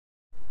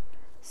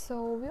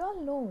So, we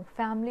all know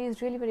family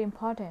is really very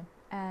important,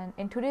 and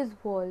in today's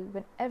world,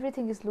 when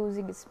everything is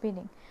losing its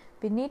meaning,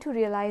 we need to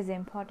realize the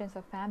importance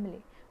of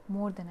family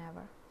more than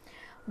ever.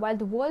 While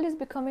the world is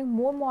becoming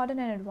more modern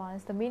and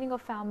advanced, the meaning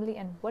of family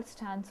and what it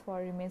stands for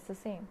remains the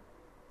same.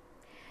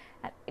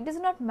 And it does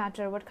not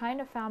matter what kind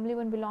of family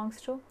one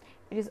belongs to,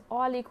 it is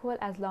all equal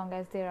as long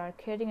as there are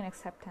caring and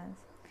acceptance.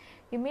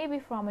 You may be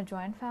from a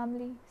joint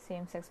family,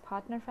 same sex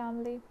partner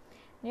family,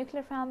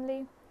 nuclear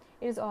family,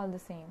 it is all the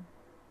same.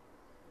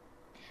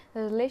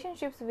 The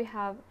relationships we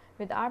have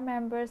with our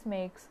members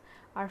makes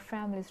our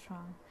family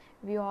strong.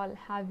 We all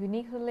have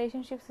unique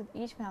relationships with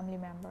each family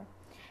member.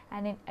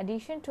 And in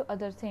addition to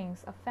other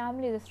things, a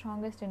family is the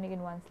strongest unit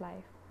in one's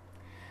life.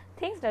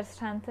 Things that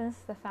strengthens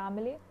the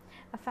family.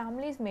 A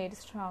family is made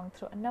strong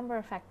through a number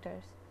of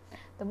factors.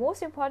 The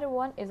most important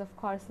one is of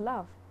course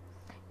love.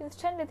 You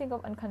instantly think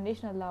of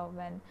unconditional love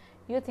when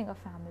you think of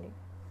family.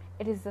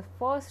 It is the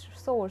first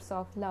source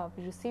of love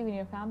you receive in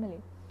your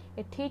family.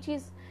 It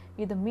teaches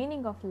you the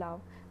meaning of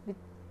love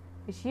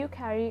which you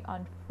carry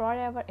on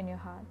forever in your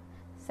heart.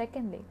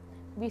 Secondly,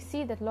 we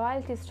see that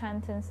loyalty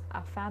strengthens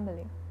our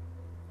family.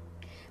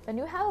 When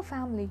you have a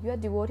family, you are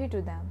devoted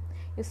to them.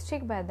 You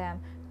stick by them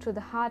through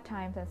the hard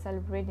times and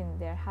celebrate in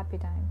their happy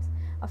times.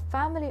 A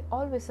family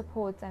always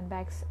supports and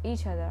backs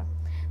each other.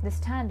 They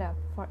stand up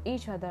for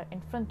each other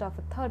in front of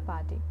a third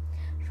party,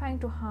 trying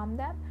to harm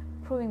them,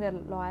 proving their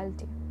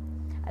loyalty.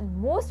 And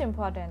most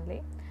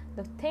importantly,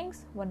 the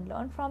things one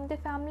learns from the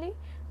family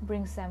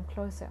brings them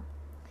closer.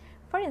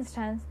 For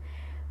instance,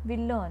 we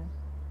learn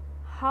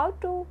how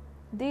to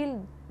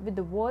deal with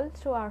the world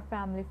through our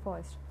family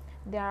first.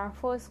 They are our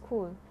first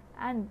school,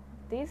 and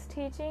these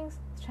teachings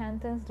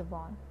strengthens the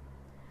bond.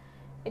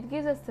 It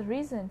gives us the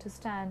reason to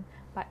stand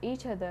by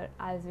each other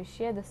as we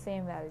share the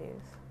same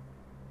values.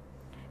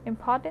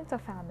 Importance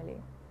of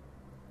family.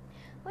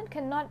 One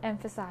cannot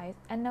emphasize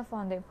enough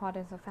on the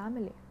importance of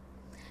family.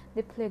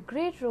 They play a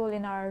great role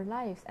in our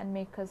lives and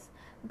make us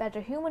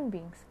better human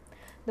beings.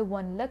 The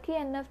one lucky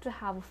enough to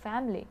have a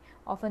family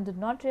often do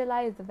not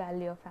realize the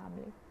value of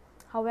family.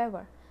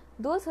 However,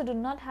 those who do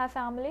not have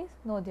families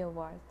know their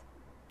worth.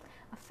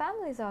 A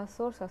family is our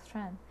source of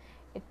strength.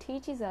 It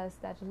teaches us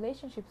that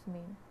relationships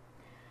mean.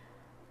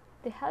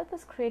 They help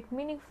us create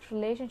meaningful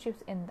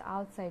relationships in the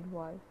outside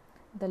world.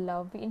 The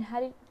love we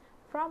inherit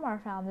from our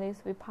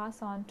families we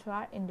pass on to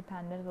our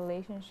independent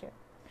relationship.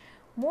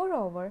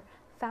 Moreover,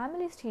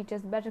 families teach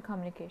us better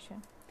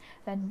communication.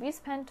 When we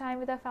spend time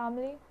with our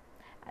family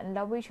and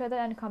love each other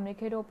and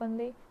communicate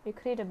openly, we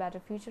create a better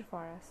future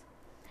for us.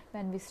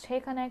 When we stay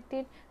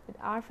connected with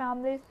our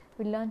families,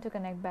 we learn to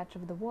connect better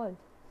with the world.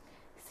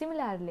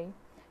 Similarly,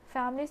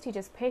 families teach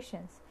us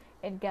patience.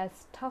 It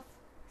gets tough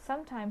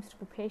sometimes to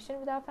be patient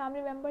with our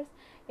family members,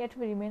 yet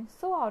we remain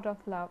so out of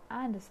love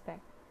and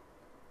respect.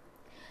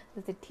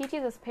 Thus, it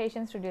teaches us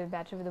patience to deal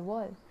better with the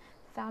world.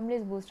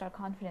 Families boost our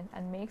confidence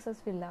and makes us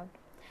feel loved.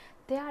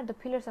 They are the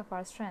pillars of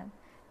our strength.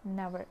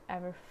 Never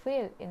ever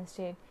fail,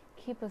 instead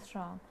keep us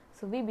strong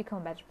so we become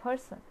a better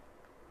person.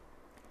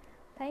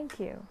 Thank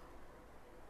you.